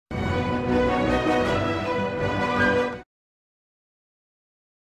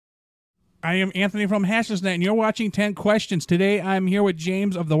I am Anthony from Hashlessnet, and you're watching 10 Questions. Today, I'm here with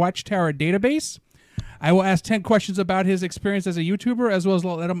James of the Watchtower database. I will ask 10 questions about his experience as a YouTuber, as well as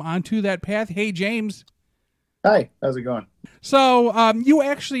let him onto that path. Hey, James. Hi, how's it going? So, you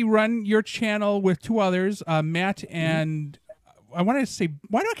actually run your channel with two others, Matt and I wanted to say,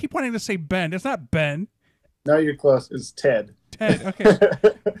 why do I keep wanting to say Ben? It's not Ben. No, you're close. It's Ted. Ted, okay.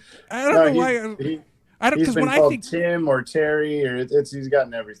 I don't know why. I don't, he's been when called I think Tim or Terry, or he's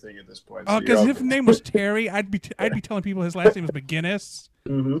gotten everything at this point. Oh, So because if his name was Terry, I'd be telling people his last name was McGinnis.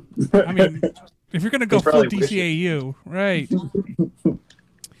 Mm-hmm. I mean, if you're gonna go full DCAU, right?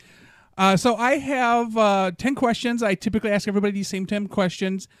 So I have 10 questions. I typically ask everybody these same 10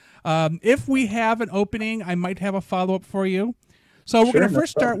 questions. If we have an opening, I might have a follow-up for you. So we're going to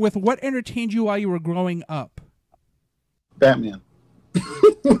first start with what entertained you while you were growing up? Batman.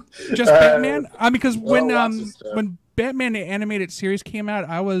 Just Batman? Because when Batman the animated series came out,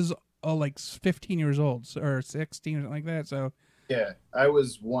 I was like 15 years old or 16 or something like that. So yeah, I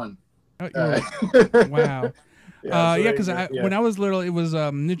was 1. Wow. Because when I was little, it was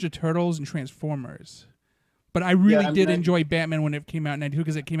Ninja Turtles and Transformers. But I really did enjoy Batman when it came out in 92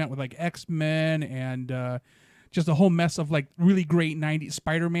 because it came out with like X-Men and just a whole mess of like really great 90s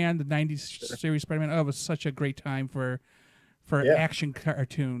Spider-Man, the 90s series Spider-Man. Oh, it was such a great time for action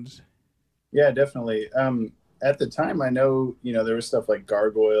cartoons. Yeah, definitely. At the time, I know, there was stuff like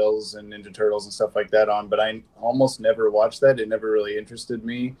Gargoyles and Ninja Turtles and stuff like that on, but I almost never watched that. It never really interested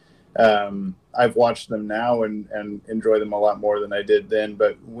me. I've watched them now and enjoy them a lot more than I did then.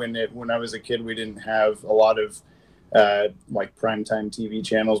 But when I was a kid, we didn't have a lot of like primetime TV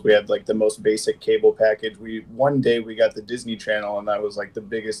channels. We had like the most basic cable package. One day we got the Disney Channel, and that was like the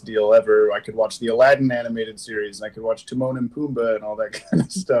biggest deal ever. I could watch the Aladdin animated series, and I could watch Timon and Pumbaa and all that kind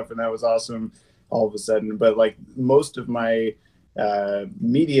of stuff, and that was awesome all of a sudden. But like most of my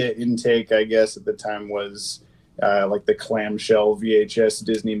media intake, I guess at the time was like the clamshell VHS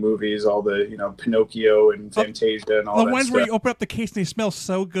Disney movies, all the Pinocchio and Fantasia and all that. The ones stuff. where you open up the case and they smell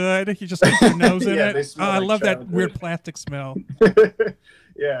so good, you just put your nose in it. I like love that weird plastic smell.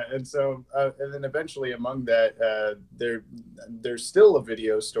 Yeah, and so and then eventually among that, there's still a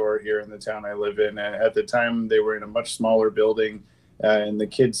video store here in the town I live in. At the time, they were in a much smaller building, and the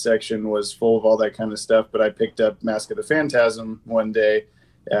kids section was full of all that kind of stuff. But I picked up Mask of the Phantasm one day,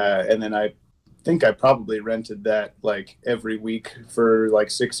 and then I think I probably rented that like every week for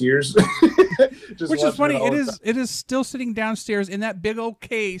like 6 years. Which is funny. It is still sitting downstairs in that big old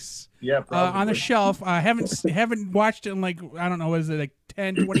case. Yeah, on the shelf. I haven't watched it in like, I don't know, what is it, like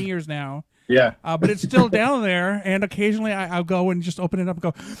 10, 20 years now. Yeah. But it's still down there, and occasionally I'll go and just open it up and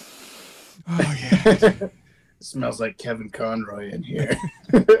go, oh yeah. It smells like Kevin Conroy in here.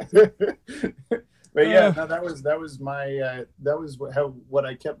 But yeah, no, that was my what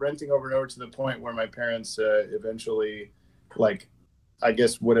I kept renting over and over, to the point where my parents eventually, like, I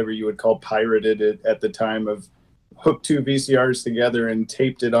guess whatever you would call pirated it at the time, of hooked 2 VCRs together and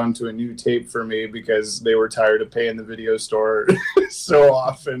taped it onto a new tape for me, because they were tired of paying the video store so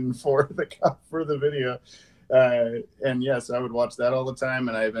often for the video. And yes, I would watch that all the time,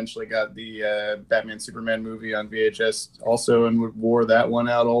 and I eventually got the Batman Superman movie on VHS also, and wore that one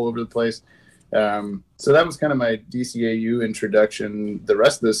out all over the place. So that was kind of my DCAU introduction. The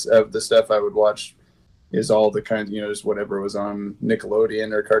rest of the stuff I would watch is all the kind of, just whatever was on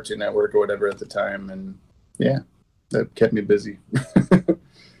Nickelodeon or Cartoon Network or whatever at the time. And yeah, that kept me busy.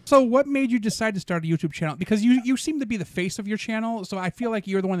 So what made you decide to start a YouTube channel? Because you seem to be the face of your channel, so I feel like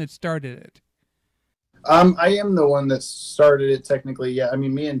you're the one that started it. I am the one that started it technically. Yeah. I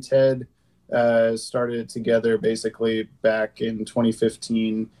mean, me and Ted started it together basically back in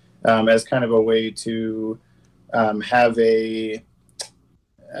 2015. As kind of a way to have a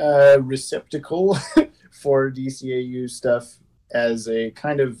receptacle for DCAU stuff, as a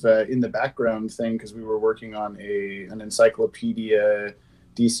kind of in the background thing, because we were working on an encyclopedia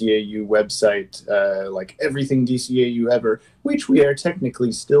DCAU website, like everything DCAU ever, which we are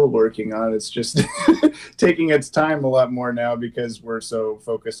technically still working on. It's just taking its time a lot more now because we're so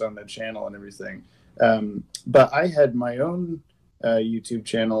focused on the channel and everything. But I had my own YouTube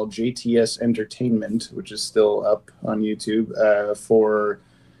channel, JTS Entertainment, which is still up on YouTube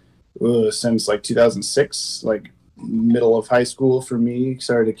since like 2006, like middle of high school for me.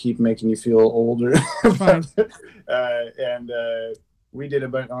 Sorry to keep making you feel older. And we did a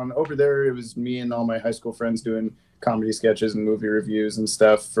bunch on over there. It was me and all my high school friends doing comedy sketches and movie reviews and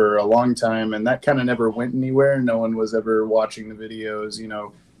stuff for a long time, and that kind of never went anywhere. No one was ever watching the videos.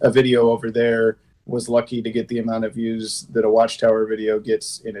 A video over there was lucky to get the amount of views that a Watchtower video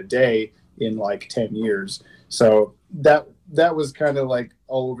gets in a day in like 10 years. So that that was kind of like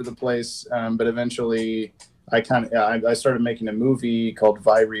all over the place. But eventually I started making a movie called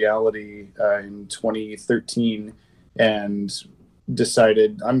Vi Reality in 2013, and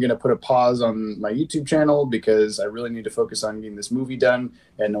decided I'm going to put a pause on my YouTube channel because I really need to focus on getting this movie done,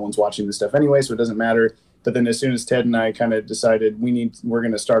 and no one's watching this stuff anyway, so it doesn't matter. But then as soon as Ted and I kind of decided we're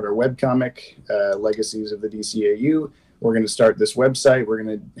going to start our webcomic, Legacies of the DCAU. We're going to start this website. We're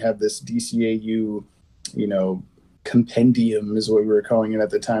going to have this DCAU, compendium is what we were calling it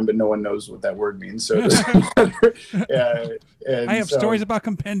at the time, but no one knows what that word means. So it doesn't matter. I have stories about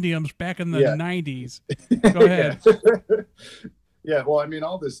compendiums back in the 90s. Go ahead. Yeah, well, I mean,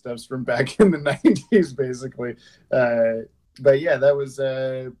 all this stuff's from back in the 90s, basically. But yeah, that was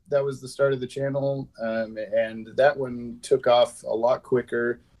the start of the channel, and that one took off a lot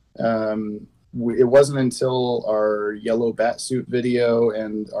quicker. It wasn't until our yellow batsuit video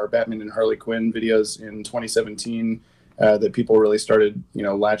and our Batman and Harley Quinn videos in 2017 that people really started,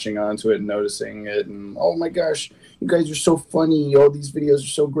 latching onto it and noticing it. And oh my gosh, you guys are so funny! All these videos are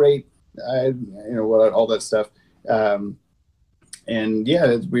so great. All that stuff. And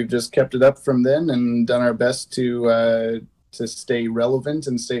yeah, we've just kept it up from then and done our best to stay relevant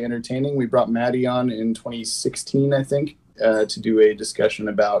and stay entertaining. We brought Maddie on in 2016, I think, to do a discussion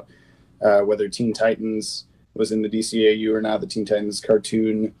about whether Teen Titans was in the DCAU or not, the Teen Titans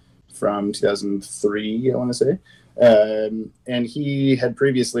cartoon from 2003, I want to say. And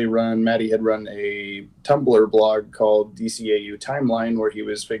Maddie had run a Tumblr blog called DCAU Timeline, where he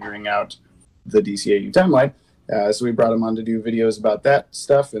was figuring out the DCAU timeline. So we brought him on to do videos about that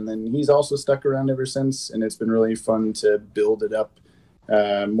stuff, and then he's also stuck around ever since, and it's been really fun to build it up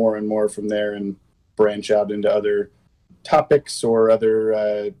more and more from there and branch out into other topics or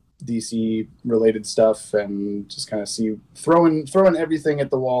other DC related stuff, and just kind of throwing everything at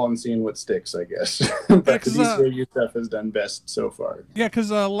the wall and seeing what sticks, I guess. But the DCAU stuff has done best so far. Yeah,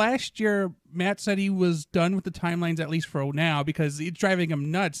 because last year Matt said he was done with the timelines, at least for now, because it's driving him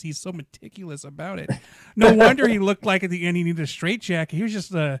nuts. He's so meticulous about it. No wonder he looked like at the end he needed a straitjacket. He was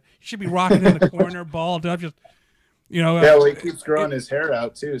just should be rocking in the corner, balled up, just. Well, he keeps growing his hair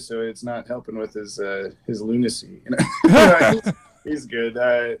out too, so it's not helping with his lunacy. He's good.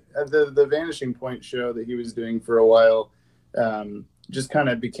 The Vanishing Point show that he was doing for a while just kind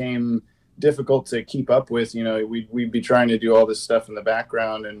of became difficult to keep up with. We'd be trying to do all this stuff in the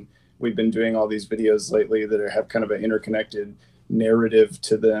background, and we've been doing all these videos lately that have kind of an interconnected narrative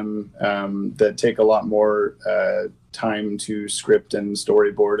to them that take a lot more time to script and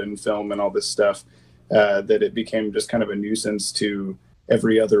storyboard and film and all this stuff, that it became just kind of a nuisance to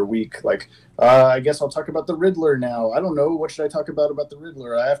every other week. Like, I guess I'll talk about the Riddler now. I don't know. What should I talk about the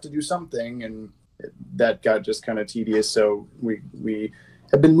Riddler? I have to do something. And that got just kind of tedious. So we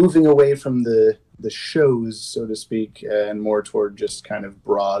have been moving away from the shows, so to speak, and more toward just kind of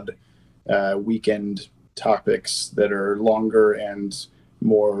broad weekend topics that are longer and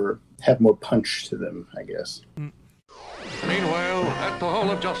have more punch to them, I guess. Meanwhile, at the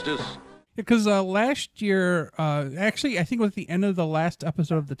Hall of Justice. Because last year, actually, I think it was the end of the last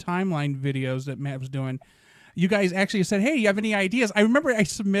episode of the timeline videos that Matt was doing, you guys actually said, hey, you have any ideas? I remember I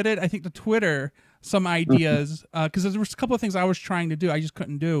submitted, I think, to Twitter some ideas, because there was a couple of things I was trying to do, I just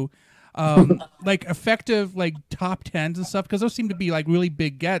couldn't do. Like effective top 10s and stuff, because those seem to be really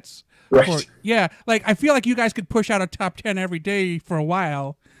big gets. Right. I feel like you guys could push out a top 10 every day for a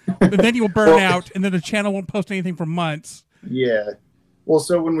while, and then you'll burn out, and then the channel won't post anything for months. Yeah. Well,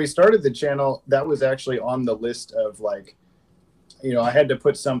 so when we started the channel, that was actually on the list of I had to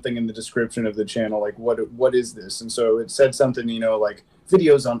put something in the description of the channel, like what is this? And so it said something, like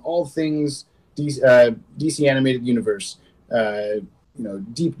videos on all things DC animated universe,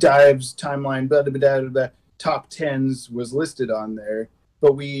 deep dives, timeline, blah, blah, blah, blah, blah. Top 10s was listed on there,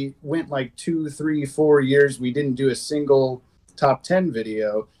 but we went 2, 3, 4 years. We didn't do a single top 10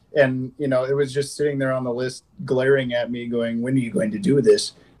 video. And, it was just sitting there on the list, glaring at me, going, when are you going to do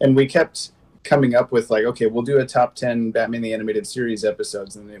this? And we kept coming up with okay, we'll do a top 10 Batman the Animated Series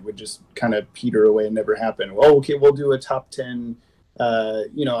episodes. And it would just kind of peter away and never happen. Oh, okay, we'll do a top 10,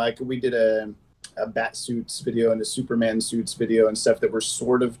 we did a Batsuits video and a Superman suits video and stuff that were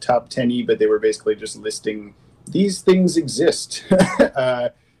sort of top 10-y, but they were basically just listing these things exist.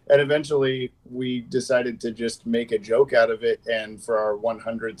 And eventually we decided to just make a joke out of it. And for our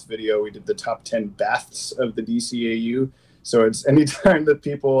 100th video, we did the top 10 baths of the DCAU. So it's anytime that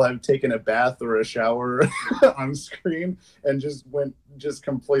people have taken a bath or a shower on screen and just went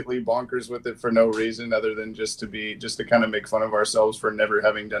completely bonkers with it for no reason other than just to kind of make fun of ourselves for never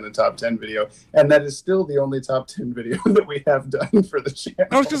having done a top 10 video. And that is still the only top 10 video that we have done for the channel.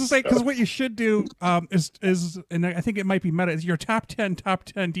 I was just to say, because what you should do is, and I think it might be meta, is your top 10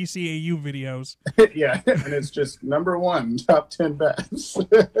 DCAU videos. Yeah, and it's just number 1, top 10 baths.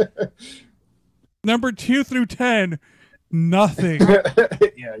 Number 2 through 10, nothing.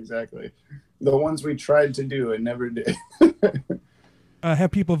 Yeah, exactly. The ones we tried to do and never did.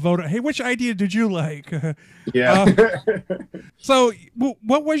 Have people vote. Hey, which idea did you like? Yeah. So,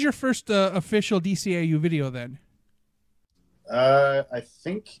 what was your first official DCAU video then? I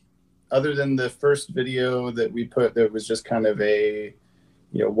think, other than the first video that we put, that was just kind of a,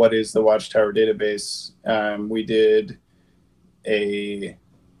 what is the Watchtower database? We did a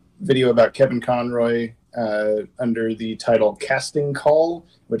video about Kevin Conroy under the title Casting Call,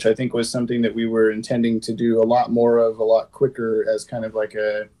 which I think was something that we were intending to do a lot more of, a lot quicker, as kind of like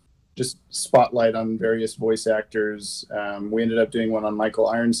a just spotlight on various voice actors. We ended up doing one on Michael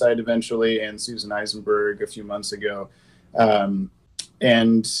Ironside eventually, and Susan Eisenberg a few months ago.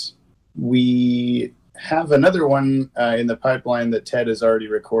 And we have another one in the pipeline that Ted has already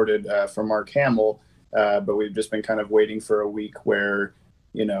recorded for Mark Hamill, but we've just been kind of waiting for a week where,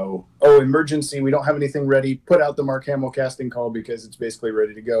 emergency, we don't have anything ready, put out the Mark Hamill casting call because it's basically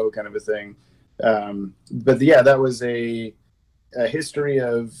ready to go, kind of a thing. But yeah, that was a history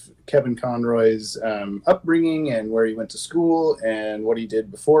of Kevin Conroy's upbringing and where he went to school and what he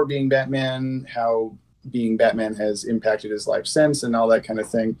did before being Batman, how being Batman has impacted his life since, and all that kind of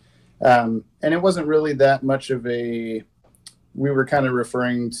thing. And it wasn't really that much of we were kind of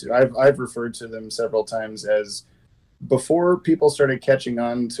referring to, I've referred to them several times as, before people started catching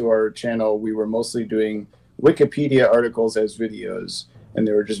on to our channel, we were mostly doing Wikipedia articles as videos, and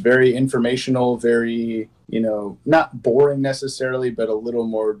they were just very informational, very, not boring necessarily, but a little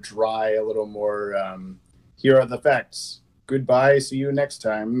more dry, a little more, here are the facts, goodbye, see you next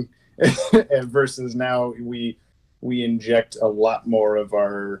time. Versus now we inject a lot more of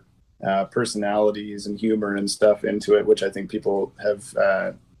our personalities and humor and stuff into it, which I think people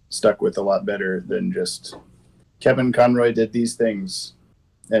have stuck with a lot better than just Kevin Conroy did these things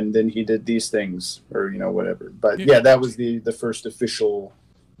and then he did these things, or whatever. But yeah, that was the first official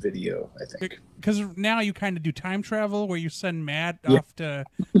video, I think. Because now you kind of do time travel where you send Matt off to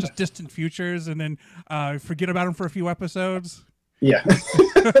just distant futures and then forget about him for a few episodes. Yeah.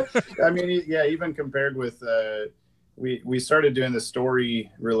 I mean, yeah, even compared with we started doing the story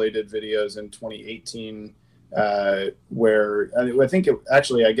related videos in 2018, where I think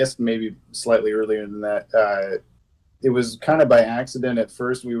I guess maybe slightly earlier than that. It was kind of by accident at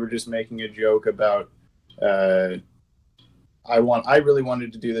first. We were just making a joke about I really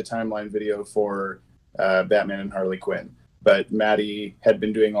wanted to do the timeline video for Batman and Harley Quinn, but Maddie had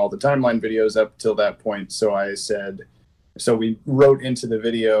been doing all the timeline videos up till that point. So I said, so we wrote into the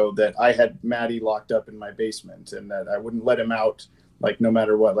video that I had Maddie locked up in my basement and that I wouldn't let him out, like, no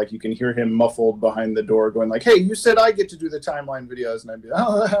matter what. Like, you can hear him muffled behind the door going like, hey, you said I get to do the timeline videos. And I'd be,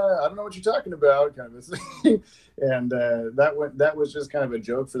 oh, I don't know what you're talking about, kind of a thing. And that was just kind of a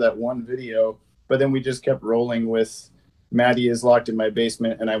joke for that one video. But then we just kept rolling with Maddie is locked in my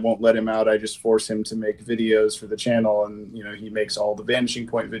basement and I won't let him out. I just force him to make videos for the channel. And, he makes all the Vanishing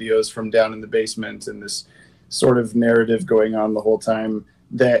Point videos from down in the basement, and this sort of narrative going on the whole time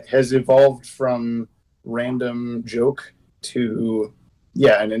that has evolved from random joke to,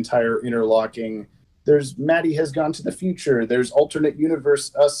 an entire interlocking. There's Maddie has gone to the future. There's alternate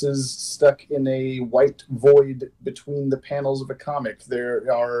universe us is stuck in a white void between the panels of a comic.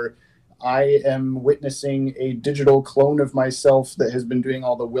 I am witnessing a digital clone of myself that has been doing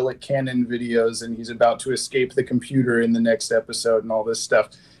all the Will It Canon videos, and he's about to escape the computer in the next episode and all this stuff.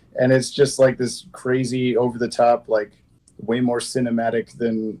 And it's just like this crazy, over the top, like way more cinematic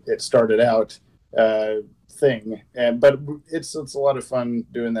than it started out thing. But it's a lot of fun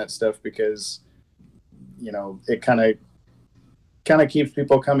doing that stuff because, it kind of keeps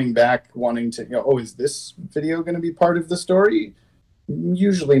people coming back wanting to, is this video going to be part of the story?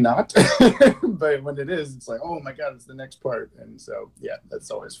 Usually not. But when it is, it's like, oh my God, it's the next part. And so, yeah,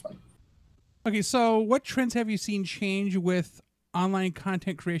 that's always fun. Okay, so what trends have you seen change with online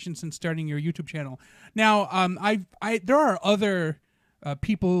content creation since starting your YouTube channel? Now, there are other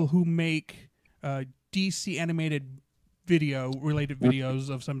people who make DC animated related videos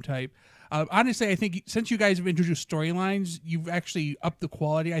of some type. Honestly, I think since you guys have introduced storylines, you've actually upped the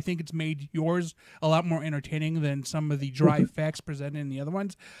quality. I think it's made yours a lot more entertaining than some of the dry facts presented in the other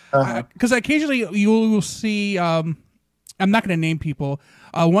ones. Because occasionally you will see, I'm not going to name people.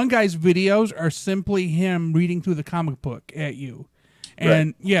 One guy's videos are simply him reading through the comic book at you.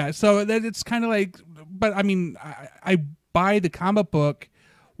 And yeah, so that it's kind of like, but I mean, I buy the comic book.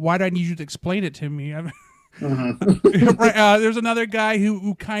 Why do I need you to explain it to me? There's another guy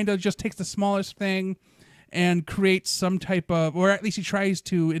who kind of just takes the smallest thing and creates some type of, or at least he tries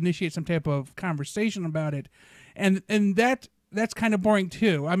to initiate some type of conversation about it. And that's kind of boring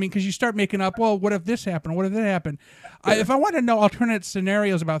too. I mean, because you start making up, well, what if this happened? What if that happened? If I want to know alternate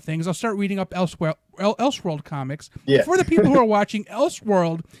scenarios about things, I'll start reading up Elseworld comics. Yeah. For the people who are watching,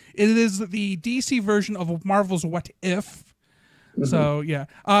 Elseworld, it is the DC version of Marvel's What If. So yeah.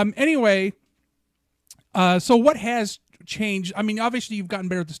 Anyway, so what has changed? I mean, obviously you've gotten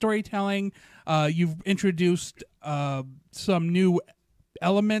better at the storytelling. You've introduced some new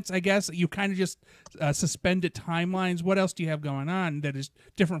elements, I guess. You kind of just suspended timelines. What else do you have going on that is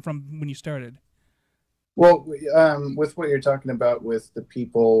different from when you started? Well, with what you're talking about with the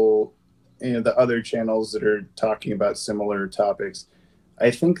people, the other channels that are talking about similar topics,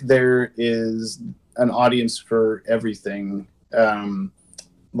 I think there is an audience for everything.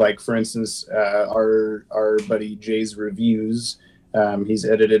 Like, for instance, our buddy Jay's Reviews, he's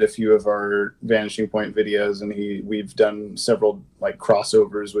edited a few of our Vanishing Point videos, and we've done several like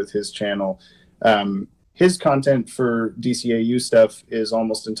crossovers with his channel. His content for DCAU stuff is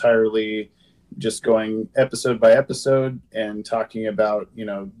almost entirely just going episode by episode and talking about,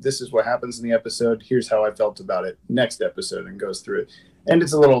 this is what happens in the episode. Here's how I felt about it. Next episode, and goes through it. And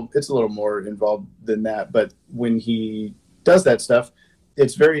it's a little more involved than that. But when he does that stuff,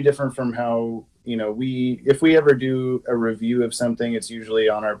 it's very different from how, if we ever do a review of something, it's usually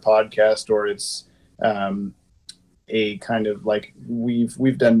on our podcast, or it's a kind of like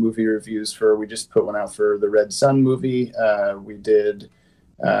we've done movie reviews we just put one out for the Red Sun movie. We did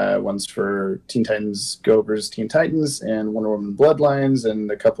ones for Teen Titans Go versus Teen Titans and Wonder Woman Bloodlines, and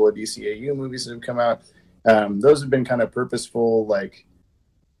a couple of DCAU movies that have come out. Those have been kind of purposeful, like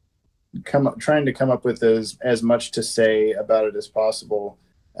trying to come up with as much to say about it as possible.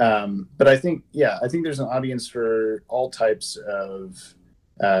 But I think there's an audience for all types of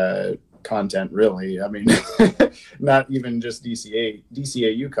content, really. I mean, not even just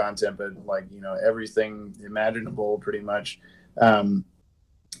DCAU content, but like, everything imaginable pretty much.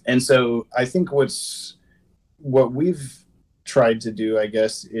 And so I think what we've tried to do, I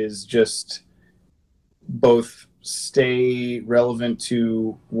guess, is just both stay relevant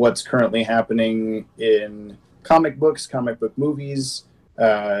to what's currently happening in comic books, comic book movies,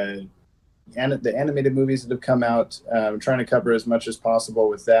 and the animated movies that have come out, trying to cover as much as possible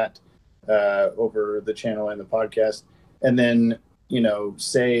with that over the channel and the podcast. And then,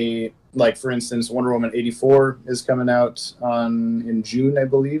 say, like, for instance, Wonder Woman 84 is coming out in June, I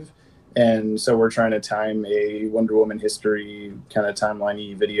believe. And so we're trying to time a Wonder Woman history kind of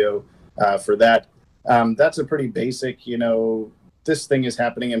timeline-y video for that. That's a pretty basic, this thing is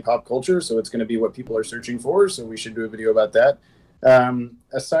happening in pop culture, so it's going to be what people are searching for, so we should do a video about that.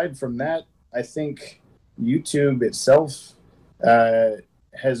 Aside from that, I think YouTube itself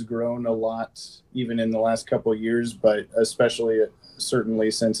has grown a lot, even in the last couple of years, but certainly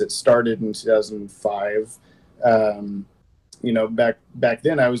since it started in 2005. Back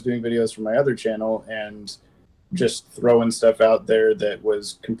then I was doing videos for my other channel and just throwing stuff out there that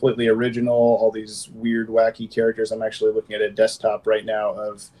was completely original, all these weird, wacky characters. I'm actually looking at a desktop right now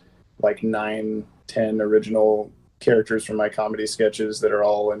of like 9-10 original characters from my comedy sketches that are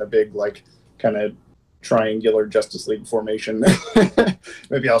all in a big, like, kind of triangular Justice League formation.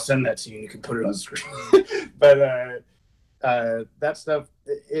 Maybe I'll send that to you and you can put it on the screen. But that stuff,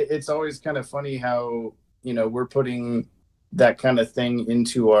 it's always kind of funny how, we're putting that kind of thing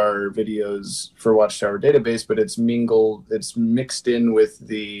into our videos for Watchtower database, but it's mixed in with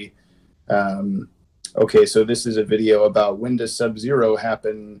the, okay, so this is a video about when does Sub-Zero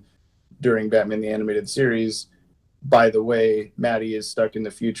happen during Batman the Animated Series. By the way, Maddie is stuck in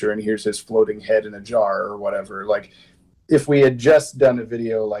the future and here's his floating head in a jar or whatever. Like, if we had just done a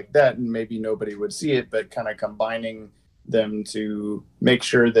video like that, and maybe nobody would see it, but kind of combining them to make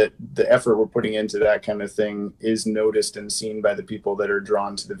sure that the effort we're putting into that kind of thing is noticed and seen by the people that are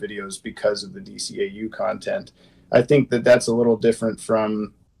drawn to the videos because of the DCAU content. I think that that's a little different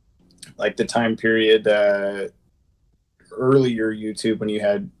from like the time period earlier YouTube, when you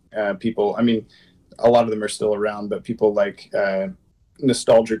had people, I mean, a lot of them are still around, but people like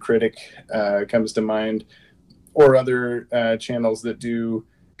Nostalgia Critic comes to mind, or other channels that do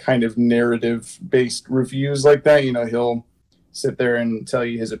kind of narrative-based reviews like that. He'll sit there and tell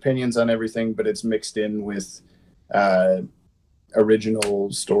you his opinions on everything, but it's mixed in with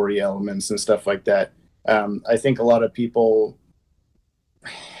original story elements and stuff like that. I think a lot of people,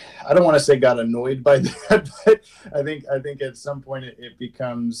 I don't want to say got annoyed by that, but I think at some point it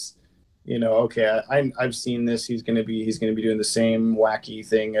becomes, you know, okay, I've seen this. He's gonna be doing the same wacky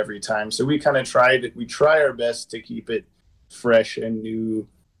thing every time. So we kind of try our best to keep it fresh and new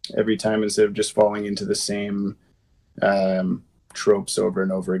every time instead of just falling into the same tropes over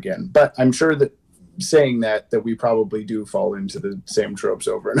and over again. But I'm sure that saying that we probably do fall into the same tropes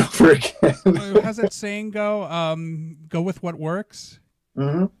over and over again. How's that saying go? Go with what works.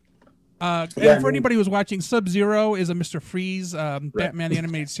 Mm-hmm. And for anybody who's watching, Sub-Zero is a Mr. Freeze Batman the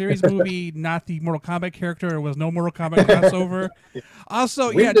Animated Series movie, not the Mortal Kombat character. There was no Mortal Kombat crossover.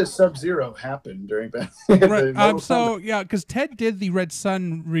 Also, when does Sub-Zero happen during Batman? Right, so yeah, because Ted did the Red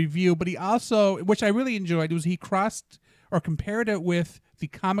Sun review, but he also, which I really enjoyed, was he crossed or compared it with the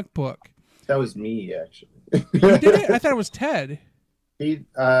comic book. That was me, actually. You did it? I thought it was Ted. He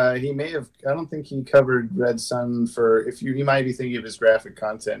may have. I don't think he covered Red Sun for. He might be thinking of his graphic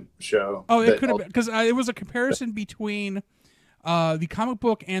content show. Oh, it could have been because it was a comparison between the comic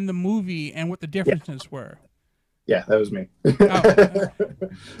book and the movie and what the differences were. Yeah, that was me. Oh,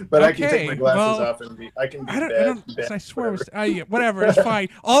 but okay, I can take my glasses off and I can. I swear, yeah, whatever. It's fine.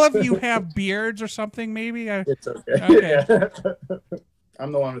 All of you have beards or something, maybe. It's okay. Okay. Yeah.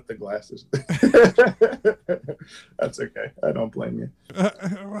 I'm the one with the glasses. That's okay. I don't blame you.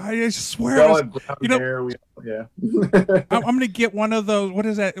 I swear. Yeah. I'm going to get one of those. What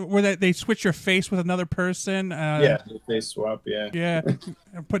is that? Where they switch your face with another person? Yeah, they swap. Yeah. Yeah.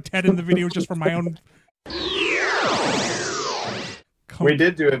 I put Ted in the video just for my own. We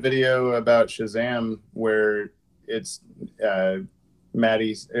did do a video about Shazam where it's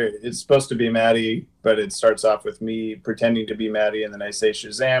Maddie's. It's supposed to be Maddie, but it starts off with me pretending to be Maddie, and then I say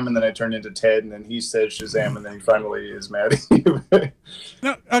Shazam, and then I turn into Ted, and then he says Shazam, and then he finally is Maddie.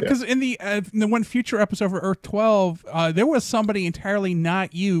 No, because in the one future episode of Earth 12, there was somebody entirely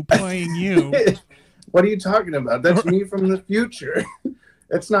not you playing you. What are you talking about? That's me from the future.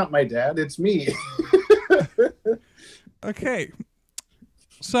 It's not my dad. It's me. Okay.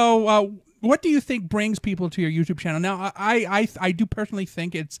 So, what do you think brings people to your YouTube channel? Now, I do personally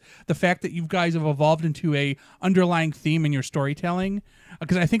think it's the fact that you guys have evolved into a underlying theme in your storytelling,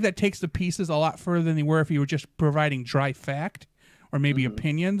 because I think that takes the pieces a lot further than they were if you were just providing dry fact or maybe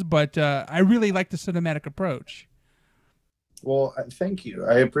opinions. But I really like the cinematic approach. Well, thank you.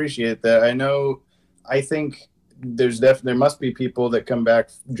 I appreciate that. I think there must be people that come back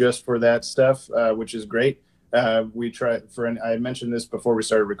just for that stuff, which is great. We try I mentioned this before we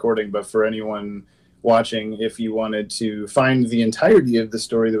started recording, but for anyone watching, if you wanted to find the entirety of the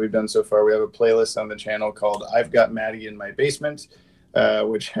story that we've done so far, we have a playlist on the channel called I've Got Maddie in My Basement,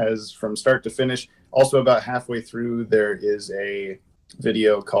 which has from start to finish. Also, about halfway through, there is a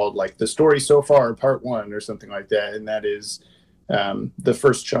video called like The Story So Far, Part 1 or something like that. And that is the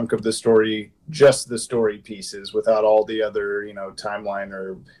first chunk of the story, just the story pieces without all the other, timeline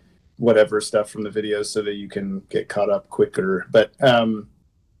or whatever stuff from the videos, so that you can get caught up quicker. But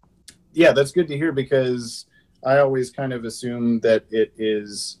yeah, that's good to hear, because I always kind of assume that it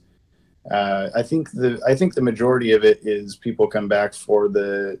is I think the majority of it is people come back for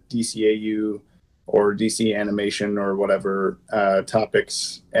the DCAU or DC animation or whatever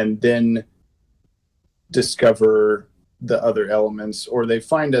topics, and then discover the other elements, or they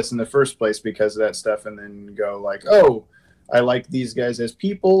find us in the first place because of that stuff and then go like, oh, I like these guys as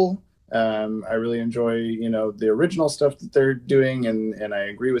people. I really enjoy, the original stuff that they're doing, and I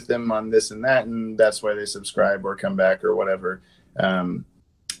agree with them on this and that, and that's why they subscribe or come back or whatever.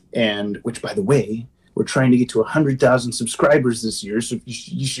 And which, by the way, we're trying to get to 100,000 subscribers this year, so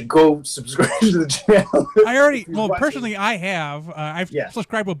you should go subscribe to the channel. Personally, I have. I've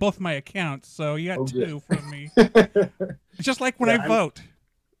subscribed with both my accounts, so you got two from me. It's just like when I vote.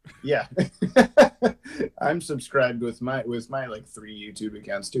 Yeah. I'm subscribed with my like 3 YouTube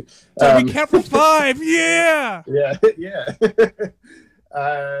accounts too. So we count for 5. Yeah. Yeah.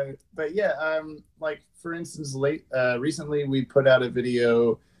 But yeah, like for instance, recently we put out a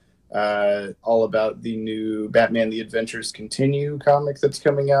video all about the new Batman The Adventures Continue comic that's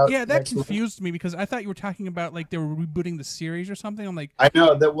coming out. Yeah, that confused me, because I thought you were talking about like they were rebooting the series or something. I'm like, I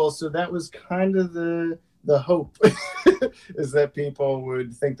know that. Well, so that was kind of the hope is that people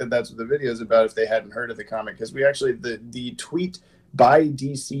would think that that's what the video is about if they hadn't heard of the comic, because we actually the tweet by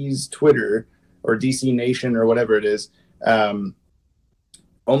DC's Twitter or DC Nation or whatever it is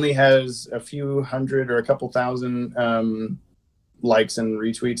only has a few hundred or a couple thousand likes and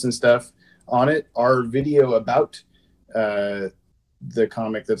retweets and stuff on it. Our video about the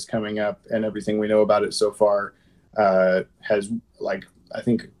comic that's coming up and everything we know about it so far has like I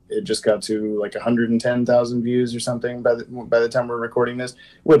think it just got to like 110,000 views or something by the time we're recording this,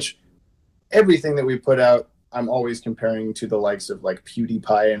 which everything that we put out, I'm always comparing to the likes of like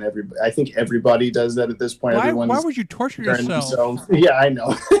PewDiePie and everybody. I think everybody does that at this point. Why would you torture yourself? Themselves. Yeah, I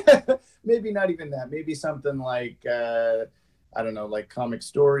know. Maybe not even that. Maybe something like, I don't know, like Comic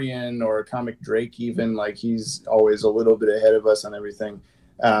Storian or Comic Drake even. Like he's always a little bit ahead of us on everything.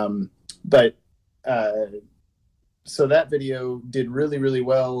 So that video did really, really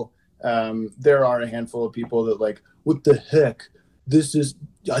well. There are a handful of people that like, what the heck?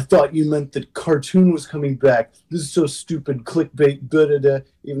 I thought you meant that cartoon was coming back. This is so stupid, clickbait, da-da-da.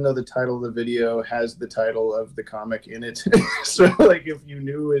 Even though the title of the video has the title of the comic in it. So like if you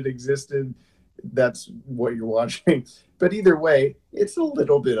knew it existed, that's what you're watching. But either way, it's a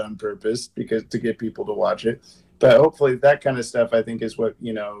little bit on purpose because to get people to watch it. But hopefully that kind of stuff, I think, is what,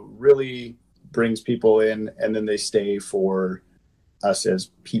 really brings people in, and then they stay for us as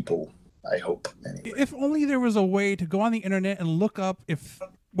people. I hope. Anyway. If only there was a way to go on the internet and look up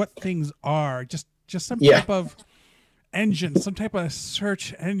what things are, just some type of engine, some type of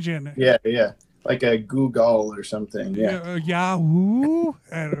search engine. Yeah, like a Google or something. Yeah, Yahoo.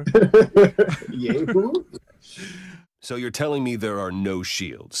 Yahoo. So you're telling me there are no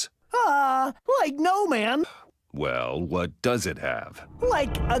shields? Like no, man. Well, what does it have?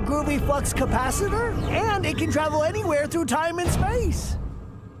 Like a groovy flux capacitor, and it can travel anywhere through time and space.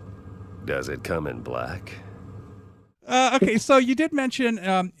 Does it come in black? Okay, so you did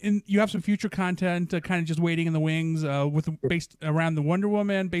mention you have some future content kind of just waiting in the wings based around the Wonder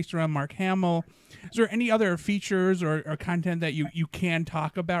Woman, based around Mark Hamill. Is there any other features or content that you can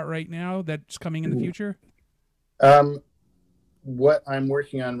talk about right now that's coming in the future? What I'm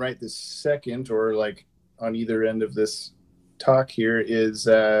working on right this second, or like on either end of this talk here, is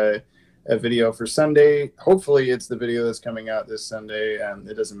a video for Sunday. Hopefully it's the video that's coming out this Sunday.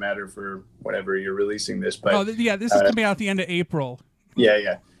 It doesn't matter for whenever you're releasing this, but this is coming out at the end of April.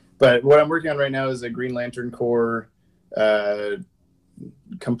 Yeah. But what I'm working on right now is a Green Lantern Corps,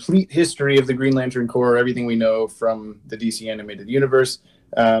 complete history of the Green Lantern Corps, everything we know from the DC animated universe.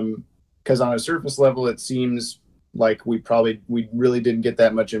 Because on a surface level, it seems like we really didn't get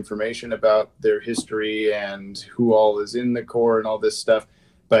that much information about their history and who all is in the Corps and all this stuff.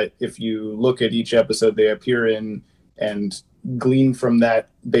 But if you look at each episode they appear in and glean from that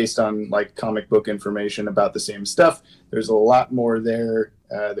based on like comic book information about the same stuff, there's a lot more there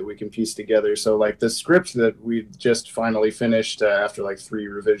that we can piece together. So like the script that we just finally finished after like 3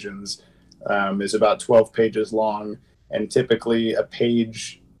 revisions is about 12 pages long, and typically a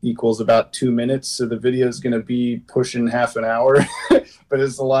page equals about 2 minutes. So the video is going to be pushing half an hour, but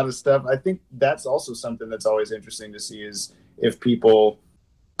it's a lot of stuff. I think that's also something that's always interesting to see, is if people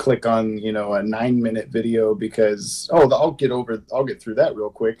click on, a 9-minute video because, I'll get through that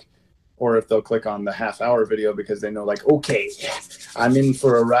real quick. Or if they'll click on the half-hour video because they know, like, okay, I'm in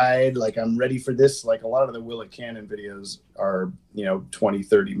for a ride. Like, I'm ready for this. Like, a lot of the Willet Canon videos are, 20,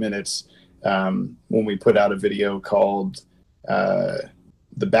 30 minutes. When we put out a video called The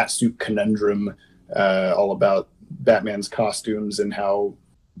Batsuit Conundrum, all about Batman's costumes and how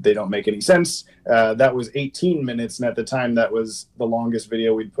they don't make any sense. That was 18 minutes, and at the time that was the longest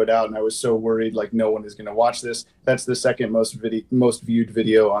video we'd put out, and I was so worried like no one is going to watch this. That's the second most viewed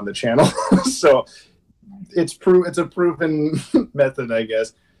video on the channel. So it's a proven method, I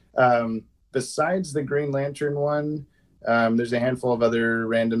guess. Besides the Green Lantern one, there's a handful of other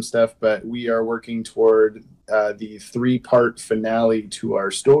random stuff, but we are working toward the 3-part finale to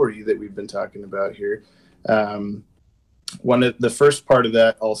our story that we've been talking about here. One of the first part of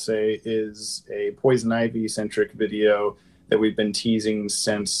that, I'll say, is a Poison Ivy centric video that we've been teasing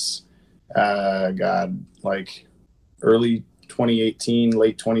since like early 2018,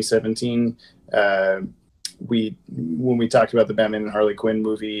 late 2017. When we talked about the Batman and Harley Quinn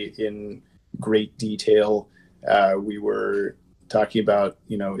movie in great detail, we were talking about,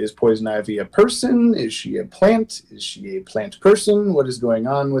 is Poison Ivy a person? Is she a plant? Is she a plant person? What is going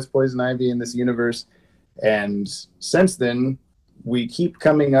on with Poison Ivy in this universe? And since then, we keep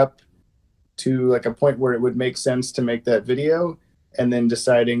coming up to like a point where it would make sense to make that video, and then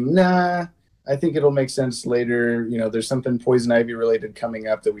deciding, nah, I think it'll make sense later. There's something Poison Ivy related coming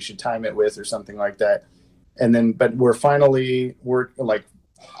up that we should time it with or something like that. And then, but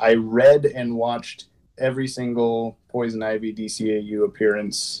I read and watched every single Poison Ivy DCAU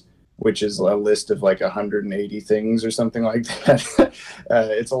appearance, which is a list of like 180 things or something like that.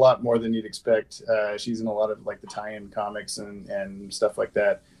 It's a lot more than you'd expect. She's in a lot of like the tie-in comics and stuff like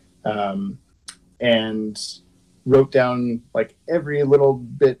that. And wrote down like every little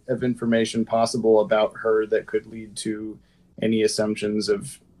bit of information possible about her that could lead to any assumptions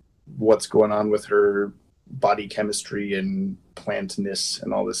of what's going on with her body chemistry and plantness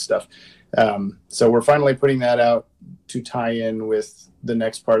and all this stuff. So we're finally putting that out to tie in with the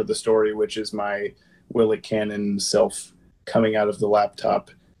next part of the story, which is my Willet Cannon self coming out of the laptop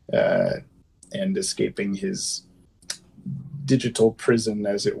and escaping his digital prison,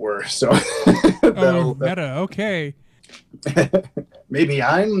 as it were. So meta, okay. Maybe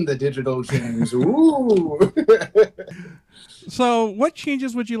I'm the digital James. Ooh. So what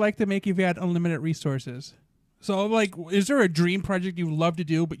changes would you like to make if you had unlimited resources? So, like, is there a dream project you would love to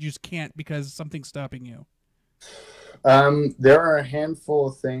do, but you just can't because something's stopping you? There are a handful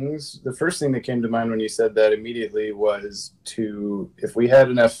of things. The first thing that came to mind when you said that immediately was if we had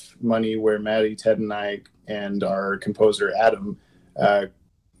enough money where Maddie, Ted, and I, and our composer, Adam,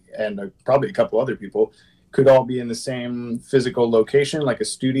 and probably a couple other people, could all be in the same physical location, like a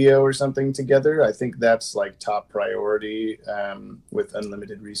studio or something together. I think that's like top priority with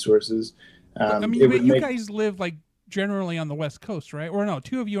unlimited resources. I mean, you guys live like generally on the West Coast, right? Or no,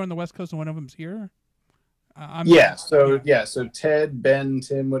 two of you are on the West Coast and one of them's here. So Ted, Ben,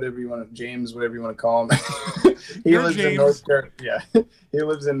 Tim, whatever you want to, James, whatever you want to call him. He lives in he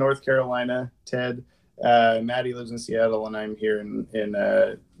lives in North Carolina. Ted, Maddie lives in Seattle, and I'm here in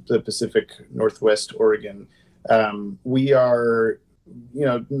the Pacific Northwest, Oregon. We are,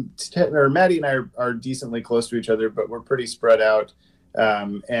 Maddie and I are decently close to each other, but we're pretty spread out.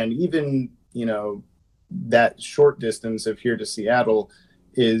 And even, that short distance of here to Seattle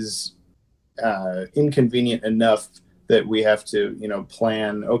is inconvenient enough that we have to,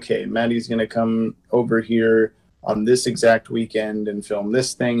 plan, okay, Maddie's going to come over here on this exact weekend and film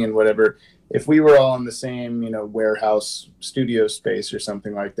this thing and whatever. If we were all in the same, warehouse studio space or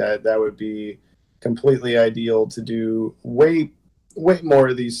something like that, that would be completely ideal to do way more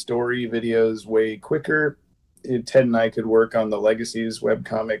of these story videos way quicker. Ted and I could work on the Legacies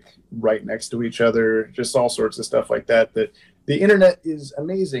webcomic right next to each other, just all sorts of stuff like that. That the internet is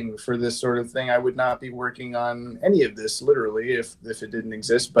amazing for this sort of thing. I would not be working on any of this literally if it didn't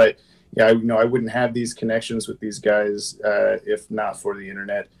exist. But yeah, I wouldn't have these connections with these guys if not for the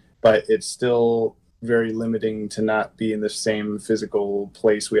internet. But it's still very limiting to not be in the same physical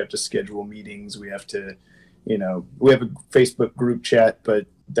place. We have to schedule meetings. We have to, we have a Facebook group chat, but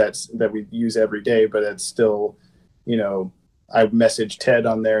that we use every day. But it's still, I message Ted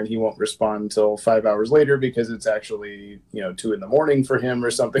on there and he won't respond until 5 hours later because it's actually, 2 a.m. for him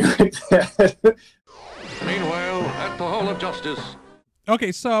or something like that. Meanwhile, at the Hall of Justice.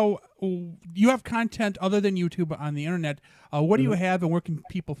 Okay, so you have content other than YouTube on the internet. What do you have, and where can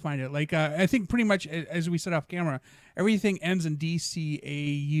people find it? Like, I think pretty much, as we said off camera, everything ends in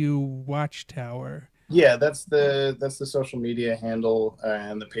DCAU Watchtower. Yeah, that's the social media handle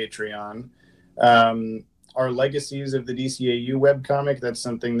and the Patreon. Our Legacies of the DCAU webcomic, that's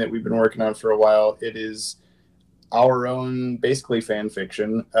something that we've been working on for a while. It is our own, basically, fan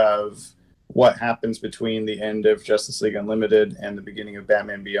fiction of what happens between the end of Justice League Unlimited and the beginning of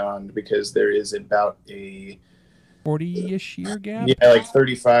Batman Beyond, because there is about a 40-ish year gap? Yeah, like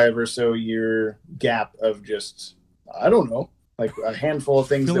 35 or so year gap of just, I don't know, like a handful of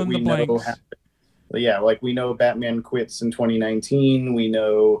things that we know happen. Yeah, like we know Batman quits in 2019. We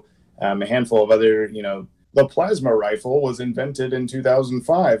know a handful of other, the plasma rifle was invented in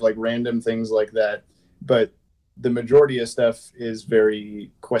 2005, like random things like that. But the majority of stuff is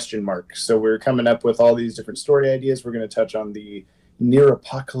very question mark. So we're coming up with all these different story ideas. We're going to touch on the near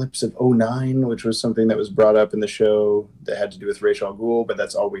apocalypse of 2009, which was something that was brought up in the show that had to do with Ra's al Ghul, but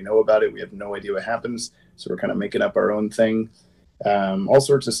that's all we know about it. We have no idea what happens. So we're kind of making up our own thing. All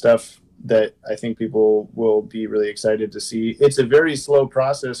sorts of stuff that I think people will be really excited to see. It's a very slow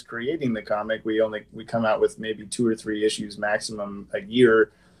process creating the comic. We come out with maybe 2 or 3 issues maximum a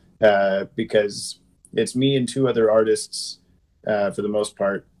year because it's me and 2 other artists for the most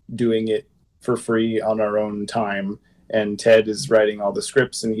part doing it for free on our own time. And Ted is writing all the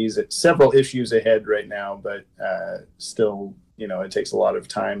scripts and he's at several issues ahead right now, but still, it takes a lot of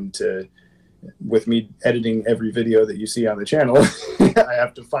time with me editing every video that you see on the channel, I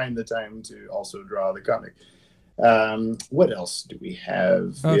have to find the time to also draw the comic. What else do we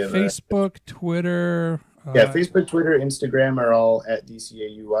have? Facebook, Twitter. Facebook, Twitter, Instagram are all at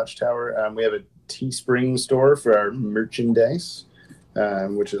DCAU Watchtower. We have a Teespring store for our merchandise,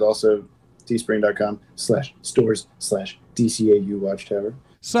 which is also teespring.com/stores/DCAU Watchtower.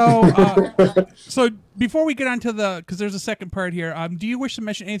 So before we get on to because there's a second part here, do you wish to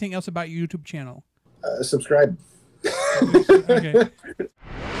mention anything else about your YouTube channel? Subscribe. Okay.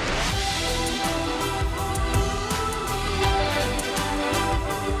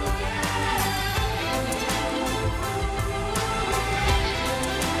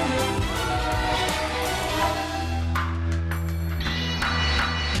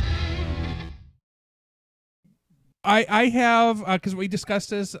 I have because we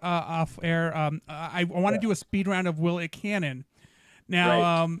discussed this off air. I want to do a speed round of Will It Canon.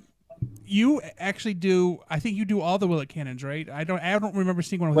 Now, you actually do. I think you do all the Will It Canons, right? I don't remember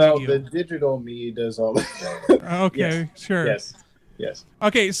seeing one without you. Well, the digital me does all. Okay, yes. sure. Yes.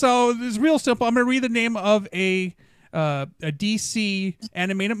 Okay, so it's real simple. I'm gonna read the name of a DC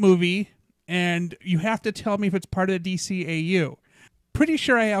animated movie, and you have to tell me if it's part of the DCAU. Pretty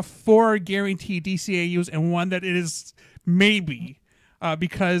sure I have 4 guaranteed DCAUs and one that it is maybe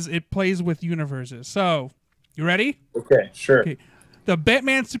because it plays with universes. So, you ready? Okay, sure. Okay. The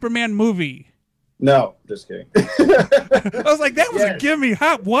Batman Superman movie. No, just kidding. I was like, that was a gimme.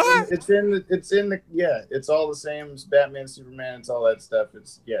 What? It's in the it's all the same. It's Batman, Superman, it's all that stuff.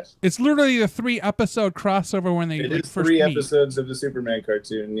 It's literally the 3-episode crossover when they is first 3 meet. episodes of the Superman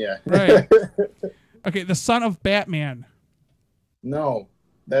cartoon, yeah. Right. Okay, The Son of Batman. No,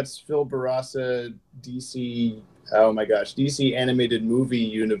 that's Phil Barassa, DC. Oh my gosh, DC animated movie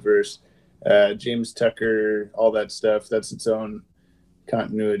universe. James Tucker, all that stuff. That's its own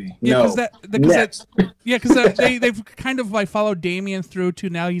continuity. Yeah, because they've kind of like followed Damian through to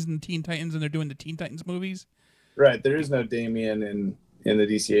now he's in the Teen Titans and they're doing the Teen Titans movies. Right, there is no Damian in the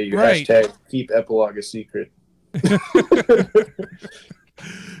DCAU. Right. Hashtag keep epilogue a secret.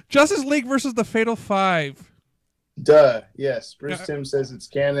 Justice League versus the Fatal Five. Duh. Yes. Bruce Timm says it's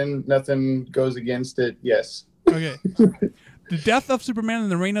canon. Nothing goes against it. Yes. Okay. The Death of Superman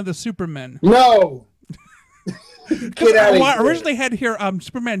and the Reign of the Supermen. No. Get out of here. I originally had here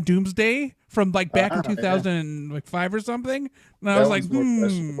Superman Doomsday from like back in 2005 or something, and I was like,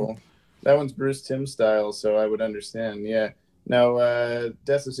 That one's Bruce Timm style, so I would understand. Yeah. No,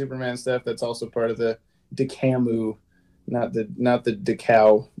 Death of Superman stuff. That's also part of the DCAU, not the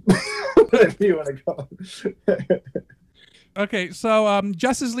DCAU. Whatever you want to call it. Okay, so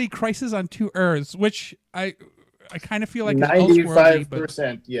Justice League Crisis on Two Earths, which I kind of feel like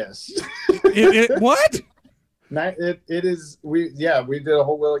 95%. Yes. What? It is. We did a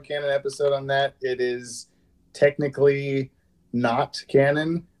whole Will It Canon episode on that. It is technically not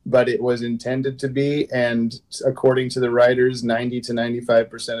canon, but it was intended to be, and according to the writers, 90 to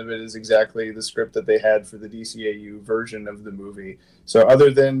 95% of it is exactly the script that they had for the DCAU version of the movie. So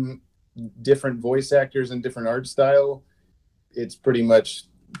other than different voice actors and different art style, it's pretty much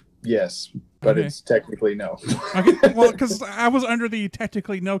yes, but it's technically no. Okay, well, because I was under the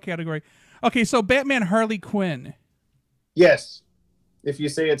technically no category. Okay, so Batman Harley Quinn. Yes. If you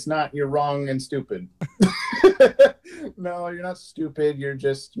say it's not, you're wrong and stupid. No, you're not stupid. You're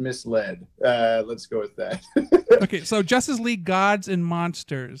just misled. Let's go with that. Okay, so Justice League Gods and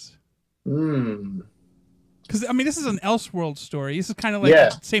Monsters. Because, I mean, this is an Elseworld story. This is kind of like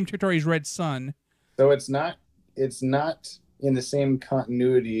the same territory as Red Sun. So it's not in the same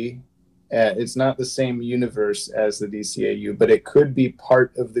continuity. It's not the same universe as the DCAU, but it could be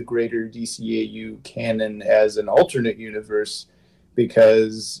part of the greater DCAU canon as an alternate universe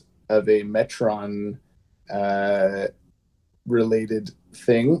because of a Metron related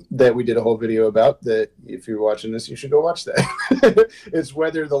thing that we did a whole video about. That if you're watching this, you should go watch that. It's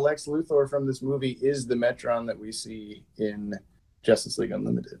whether the Lex Luthor from this movie is the Metron that we see in Justice League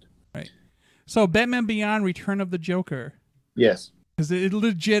Unlimited. Right. So Batman Beyond: Return of the Joker. Yes. Because it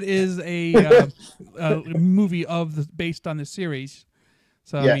legit is a movie based on the series.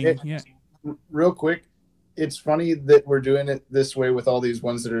 So real quick, it's funny that we're doing it this way with all these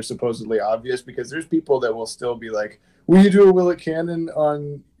ones that are supposedly obvious, because there's people that will still be like, will you do a Will It Canon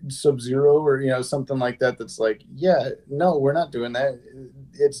on Sub-Zero or something like that? That's like, no, we're not doing that.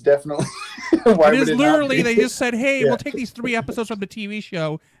 It's definitely it is literally they just said, hey, we'll take these 3 episodes from the TV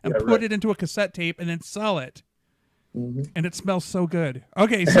show and put it into a cassette tape and then sell it. And it smells so good.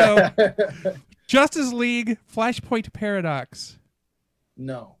 Okay, so Justice League Flashpoint Paradox.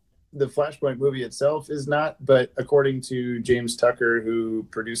 No, the Flashpoint movie itself is not, but according to James Tucker, who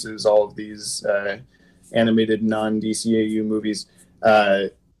produces all of these animated non-DCAU movies,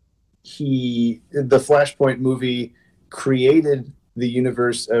 the Flashpoint movie created the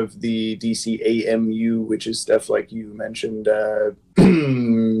universe of the DCAMU, which is stuff like you mentioned,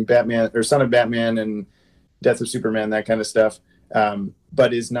 Batman or Son of Batman and Death of Superman, that kind of stuff,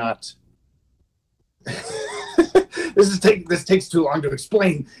 but is not. This takes too long to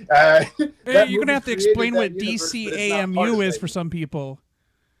explain. You're gonna have to explain what DCAMU is for some people.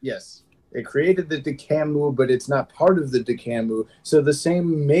 Yes, it created the DCAMU, but it's not part of the DCAMU. So the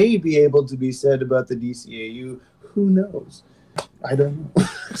same may be able to be said about the DCAU. Who knows? I don't know.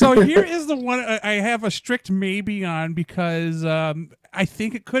 So here is the one I have a strict maybe on because I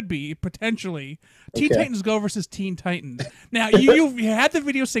think it could be potentially Teen Titans Go versus Teen Titans. Now you had the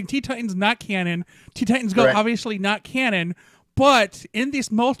video saying Teen Titans not canon, Teen Titans Go obviously not canon, but in this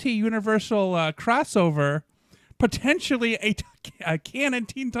multi-universal crossover, potentially a canon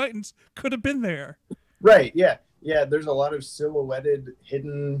Teen Titans could have been there. Right? Yeah. There's a lot of silhouetted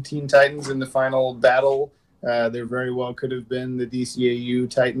hidden Teen Titans in the final battle. There very well could have been the DCAU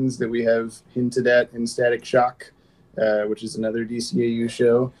Titans that we have hinted at in Static Shock, which is another DCAU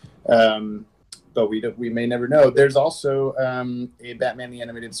show. But we may never know. There's also a Batman the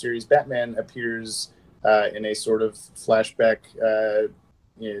Animated Series. Batman appears in a sort of flashback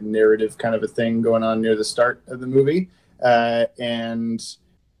narrative kind of a thing going on near the start of the movie. And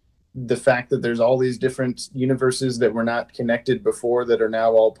the fact that there's all these different universes that were not connected before that are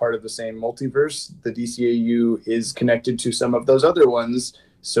now all part of the same multiverse. The DCAU is connected to some of those other ones,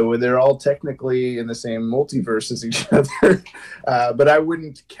 so they're all technically in the same multiverse as each other. But I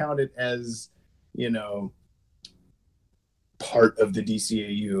wouldn't count it as, part of the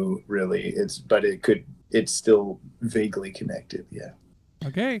DCAU really. It's still vaguely connected. Yeah.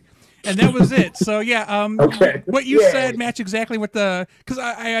 Okay. And that was it. So yeah, what you said matched exactly what because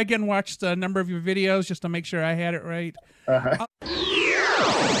I again watched a number of your videos just to make sure I had it right.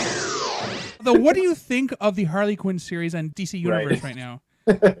 Though, what do you think of the Harley Quinn series on DC Universe right now?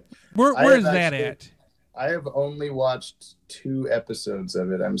 Where is that at? I have only watched 2 episodes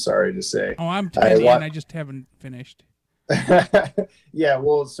of it. I'm sorry to say. Oh, I'm 10 and I just haven't finished. Yeah,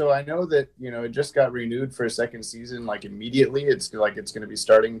 well, so I know that it just got renewed for a second season like immediately. It's going to be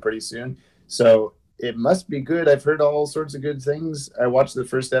starting pretty soon, so it must be good. I've heard all sorts of good things. I watched the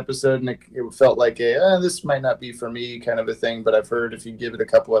first episode and it felt like this might not be for me kind of a thing, but I've heard if you give it a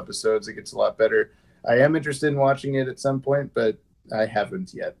couple episodes it gets a lot better. I am interested in watching it at some point, but I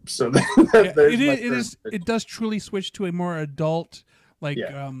haven't yet. So it does truly switch to a more adult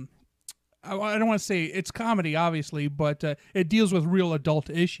I don't want to say it's comedy, obviously, but it deals with real adult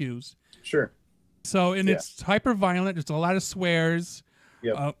issues. Sure. So, it's hyper violent. There's a lot of swears.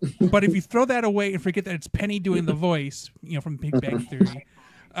 Yep. But if you throw that away and forget that it's Penny doing the voice, from Big Bang Theory,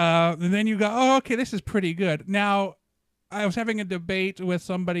 and then you go, oh, okay, this is pretty good. Now, I was having a debate with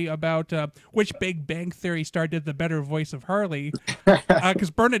somebody about which Big Bang Theory star did the better voice of Harley,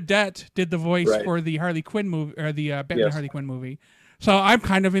 because Bernadette did the voice for the Harley Quinn movie, or the Batman Harley Quinn movie. So I'm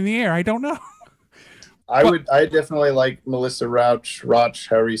kind of in the air. I don't know. I definitely like Melissa Rauch,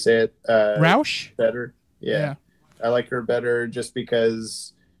 however you say it. Rauch? Better. Yeah. I like her better just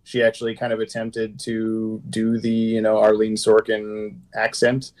because she actually kind of attempted to do the, Arlene Sorkin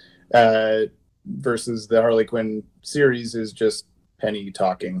accent versus the Harley Quinn series is just Penny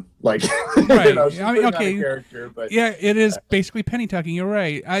talking. Like, right. Okay. Character, but, it is basically Penny talking. You're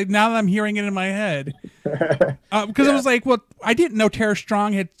right. Now that I'm hearing it in my head. Because I was like, well, I didn't know Tara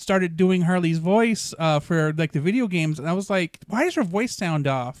Strong had started doing Harley's voice for like the video games, and I was like, why does her voice sound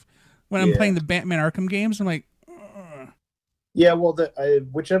off when I'm playing the Batman Arkham games? I'm like, yeah, well,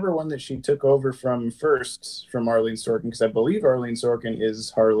 whichever one that she took over from first from Arlene Sorkin, because I believe Arlene Sorkin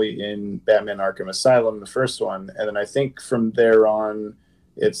is Harley in Batman Arkham Asylum, the first one, and then I think from there on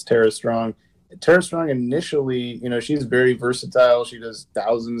it's Tara Strong. Tara Strong initially, she's very versatile. She does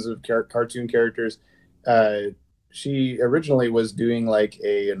thousands of cartoon characters. She originally was doing like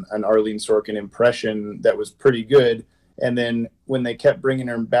an Arlene Sorkin impression that was pretty good, and then when they kept bringing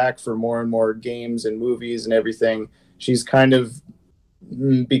her back for more and more games and movies and everything, she's kind of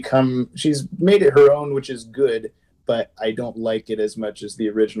she's made it her own, which is good, but I don't like it as much as the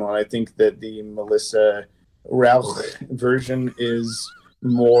original. And I think that the Melissa Rauch version is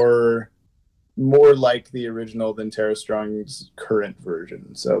more like the original than Tara Strong's current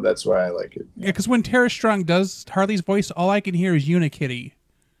version. So that's why I like it. Yeah, because when Tara Strong does Harley's voice, all I can hear is Unikitty.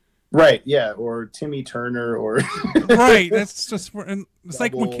 Right, yeah, or Timmy Turner, or right. That's just it's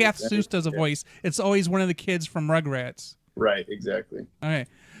like when Kath Seuss does a voice, it's always one of the kids from Rugrats. Right, exactly. All right,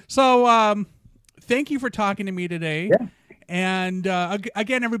 so thank you for talking to me today. Yeah. And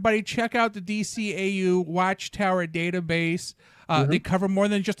again, everybody, check out the DCAU Watchtower database. They cover more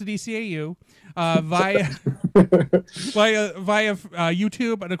than just the DCAU via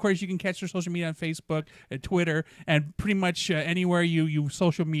YouTube, and of course you can catch their social media on Facebook and Twitter and pretty much anywhere you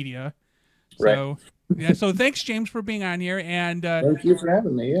social media. So so thanks, James, for being on here, and thank you for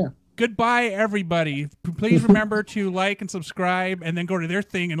having me. Yeah. Goodbye, everybody. Please remember to like and subscribe, and then go to their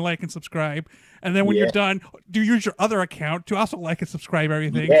thing and like and subscribe. And then when you're done, use your other account to also like and subscribe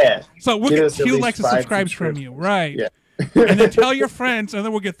everything. Yeah. So we'll get 2 likes and subscribes from you. Right. Yeah. And then tell your friends, and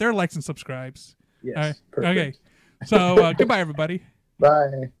then we'll get their likes and subscribes. Yes. Okay. So goodbye, everybody.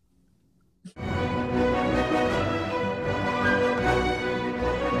 Bye.